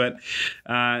 5,000. But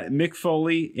Mick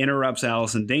Foley interrupts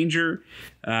Allison Danger.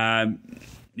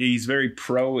 He's very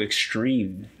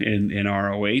pro-extreme in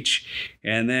ROH.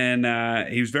 And then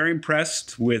he was very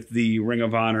impressed with the Ring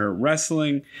of Honor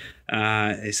wrestling.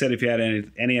 He said if he had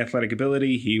any athletic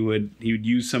ability, he would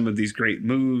use some of these great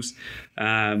moves.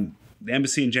 The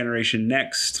Embassy and Generation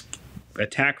Next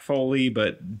attack Foley,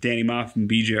 but Danny Moff and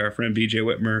our friend BJ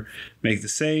Whitmer, make the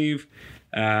save.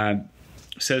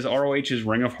 Says ROH is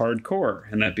Ring of Hardcore,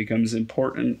 and that becomes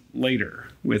important later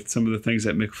with some of the things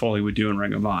that Mick Foley would do in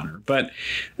Ring of Honor. But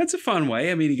that's a fun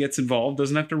way. I mean, he gets involved,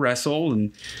 doesn't have to wrestle,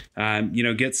 and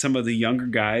get some of the younger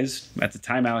guys. At the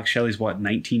time, Alex Shelley's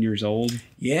 19 years old?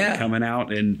 Yeah. Coming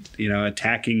out and,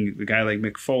 attacking a guy like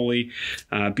Mick Foley.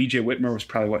 BJ Whitmer was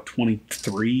probably,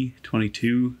 23,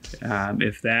 22,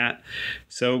 if that.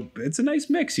 So it's a nice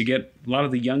mix. You get a lot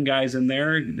of the young guys in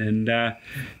there, and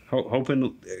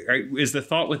hoping, is the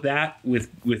thought with that,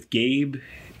 with Gabe,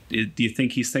 do you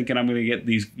think he's thinking I'm going to get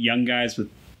these young guys with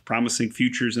promising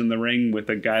futures in the ring with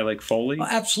a guy like Foley? Oh,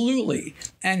 absolutely.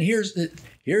 And here's the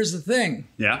thing.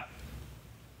 Yeah.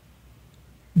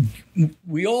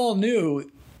 We all knew,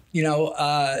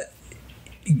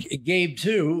 Gabe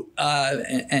too,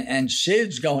 and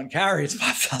Sid's going, Cary, it's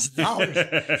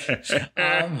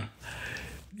 $5,000.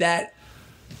 That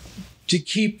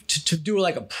to do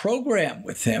like a program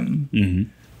with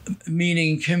him,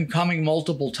 meaning him coming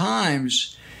multiple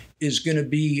times, is going to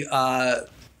be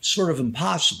sort of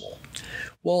impossible.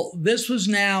 Well, this was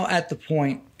now at the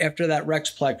point after that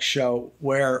Rexplex show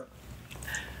where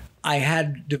I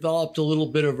had developed a little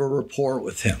bit of a rapport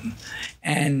with him.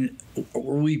 And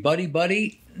were we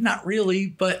buddy? Not really,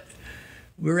 but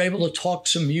we were able to talk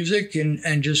some music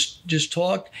and just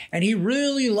talk. And he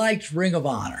really liked Ring of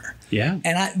Honor. Yeah.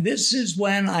 And this is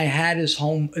when I had his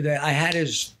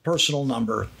personal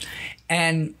number.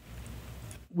 And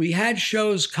we had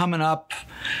shows coming up.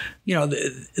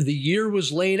 The year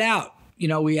was laid out.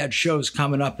 We had shows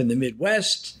coming up in the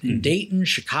Midwest, in Dayton,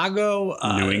 Chicago.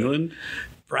 New England.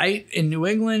 Right, in New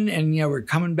England. And, we're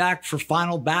coming back for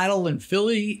Final Battle in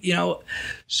Philly,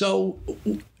 So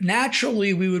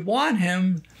naturally we would want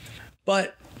him,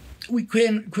 but we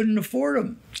couldn't afford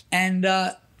him. And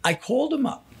I called him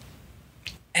up.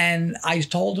 And I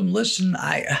told him, listen,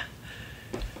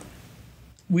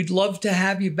 we'd love to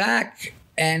have you back.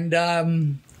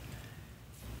 And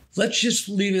let's just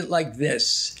leave it like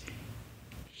this.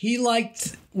 He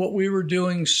liked what we were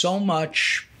doing so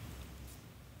much,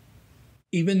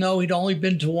 even though he'd only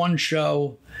been to one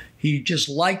show. He just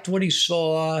liked what he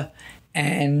saw,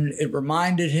 and it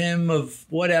reminded him of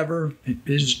whatever,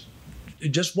 just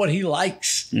what he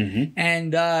likes. Mm-hmm.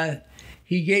 And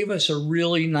he gave us a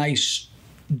really nice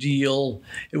deal.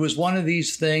 It was one of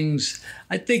these things.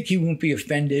 I think he won't be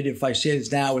offended if I say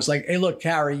this now. It's like, hey, look,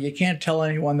 Cary, you can't tell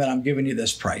anyone that I'm giving you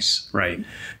this price. Right.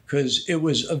 Because it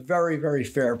was a very, very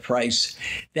fair price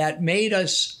that made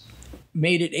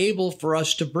it able for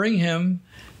us to bring him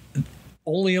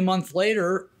only a month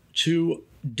later to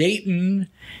Dayton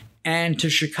and to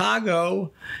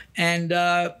Chicago. And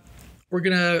we're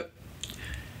going to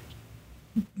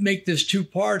make this 2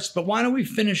 parts. But why don't we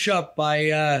finish up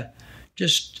by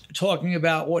just talking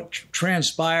about what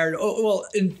transpired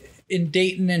in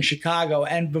Dayton and Chicago.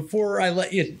 And before I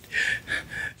let you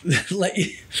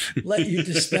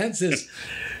dispense this,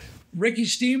 Ricky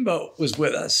Steamboat was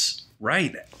with us.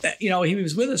 Right. He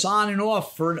was with us on and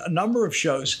off for a number of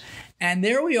shows. And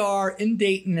there we are in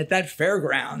Dayton at that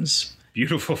fairgrounds.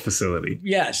 Beautiful facility.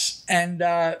 Yes. And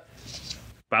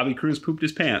Bobby Cruz pooped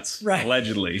his pants, right,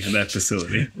 allegedly, in that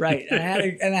facility. Right.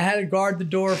 And I had to guard the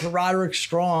door for Roderick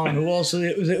Strong, who also,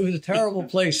 it was a terrible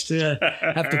place to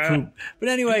have to poop. But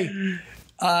anyway,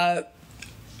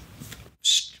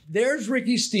 there's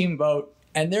Ricky Steamboat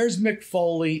and there's Mick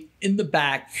Foley in the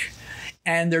back,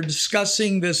 and they're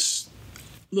discussing this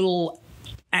little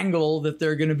angle that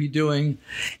they're going to be doing.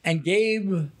 And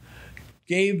Gabe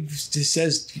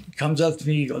comes up to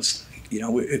me, he goes,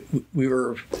 we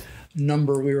were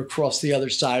across the other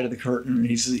side of the curtain, and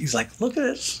he's like, look at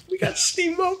this, we got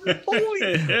Steamboat and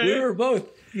Foley. We were both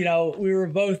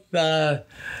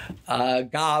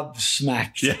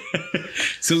gobsmacked. Yeah.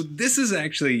 So this is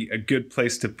actually a good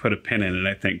place to put a pin in it,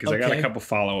 I think, because I got a couple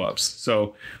follow-ups.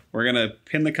 So we're going to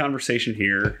pin the conversation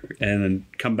here and then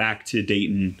come back to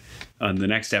Dayton on the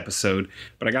next episode.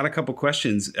 But I got a couple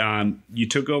questions. You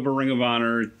took over Ring of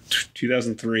Honor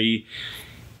 2003.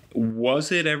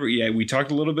 Was it ever? Yeah, we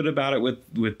talked a little bit about it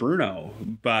with Bruno,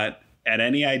 but at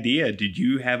any idea, did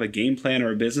you have a game plan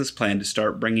or a business plan to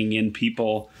start bringing in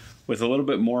people with a little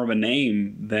bit more of a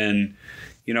name than,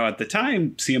 at the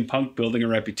time, CM Punk building a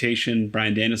reputation,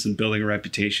 Bryan Danielson building a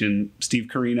reputation, Steve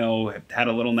Corino had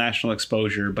a little national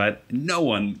exposure, but no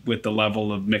one with the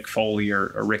level of Mick Foley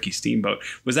or Ricky Steamboat.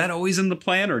 Was that always in the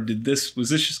plan, or was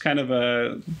this just kind of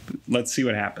a, let's see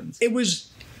what happens? It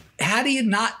was. How do you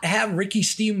not have Ricky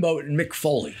Steamboat and Mick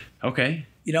Foley? Okay.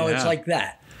 It's like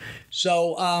that.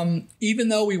 So even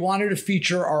though we wanted to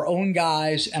feature our own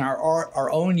guys and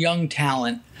our own young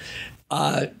talent,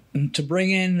 to bring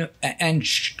in, and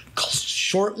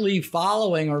shortly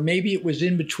following, or maybe it was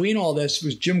in between all this,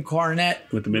 was Jim Cornette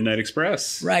with the Midnight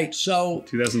Express. Right. So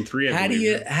 2003. How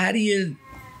do you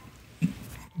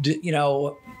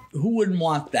who wouldn't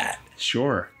want that?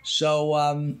 Sure.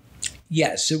 So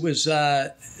yes, it was.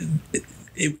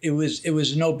 It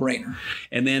was a no-brainer.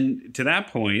 And then to that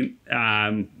point,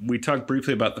 we talked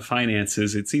briefly about the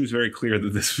finances. It seems very clear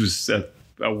that this was a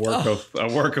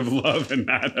work of love and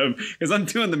not of, because I'm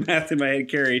doing the math in my head,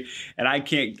 Cary, and I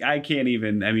can't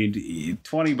even. I mean,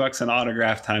 $20 an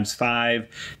autograph times 5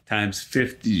 times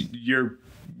 50.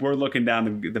 We're looking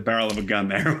down the barrel of a gun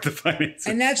there with the finances.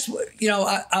 And that's,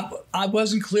 I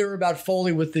wasn't clear about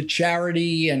Foley with the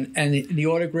charity and the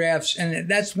autographs. And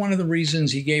that's one of the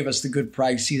reasons he gave us the good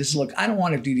price. He says, look, I don't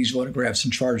want to do these autographs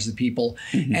and charge the people.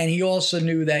 Mm-hmm. And he also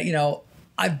knew that,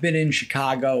 I've been in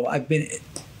Chicago.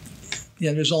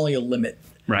 There's only a limit.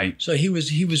 Right. So he was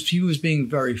being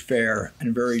very fair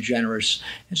and very generous.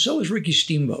 And so was Ricky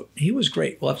Steamboat. He was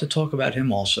great. We'll have to talk about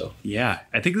him also. Yeah.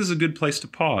 I think this is a good place to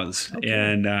pause. Okay.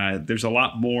 And there's a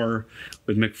lot more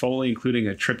with Mick Foley, including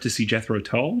a trip to see Jethro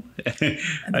Tull. And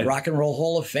the Rock and Roll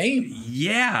Hall of Fame.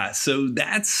 Yeah. So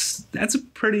that's a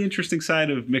pretty interesting side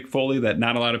of Mick Foley that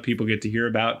not a lot of people get to hear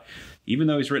about. Even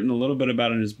though he's written a little bit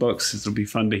about it in his books, it'll be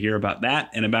fun to hear about that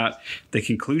and about the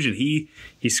conclusion. He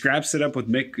scraps it up with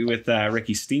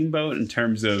Ricky Steamboat in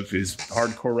terms of his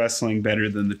hardcore wrestling better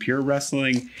than the pure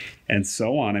wrestling and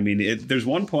so on. I mean, there's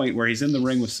one point where he's in the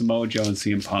ring with Samoa Joe and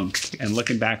CM Punk, and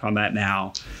looking back on that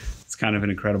now, it's kind of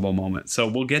an incredible moment. So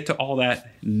we'll get to all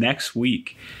that next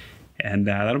week, and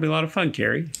that'll be a lot of fun,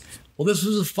 Cary. Well, this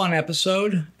was a fun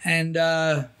episode, and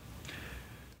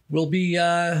we'll be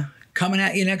coming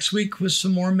at you next week with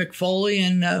some more Mick Foley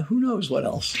and who knows what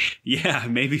else. Yeah,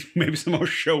 maybe some more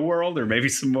Show World, or maybe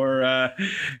some more.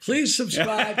 Please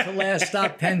subscribe to Last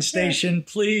Stop Penn Station.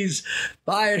 Please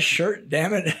buy a shirt,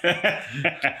 damn it.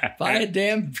 Buy a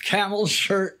damn Camel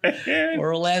shirt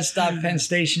or a Last Stop Penn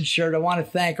Station shirt. I want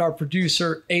to thank our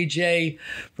producer, AJ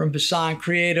from Basan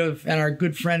Creative, and our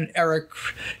good friend, Eric,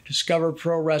 Discover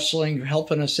Pro Wrestling, for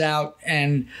helping us out,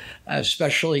 and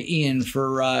especially Ian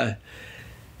for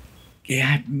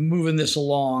moving this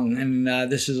along, and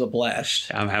this is a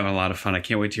blast. I'm having a lot of fun. I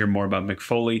can't wait to hear more about Mick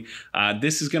Foley.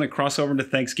 This is going to cross over into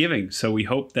Thanksgiving, so we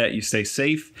hope that you stay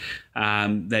safe,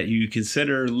 that you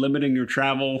consider limiting your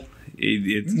travel.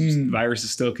 Virus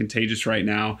is still contagious right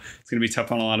now. It's going to be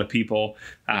tough on a lot of people.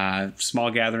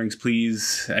 Small gatherings,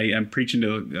 please. I'm preaching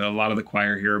to a lot of the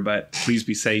choir here, but please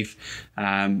be safe.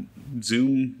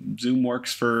 Zoom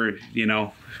works for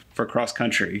cross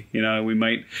country.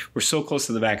 We're so close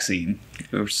to the vaccine.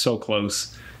 We're so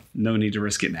close. No need to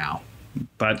risk it now.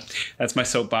 But that's my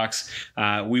soapbox.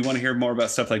 We want to hear more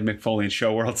about stuff like Mick Foley and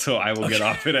Show World, so I will get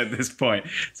off it at this point.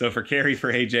 So for Cary,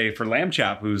 for AJ, for Lamb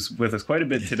Chop, who's with us quite a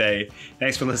bit today,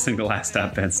 thanks for listening to Last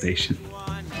Stop Penn Station.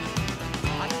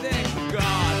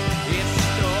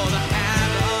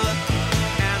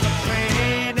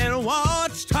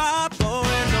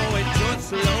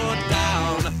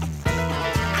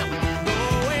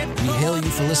 We hail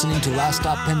you for listening to Last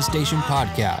Stop Penn Station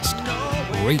podcast.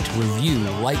 Rate, review,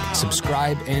 like,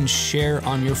 subscribe, and share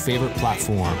on your favorite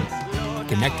platform.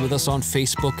 Connect with us on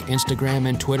Facebook, Instagram,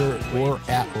 and Twitter, or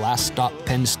at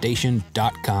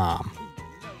laststoppennstation.com.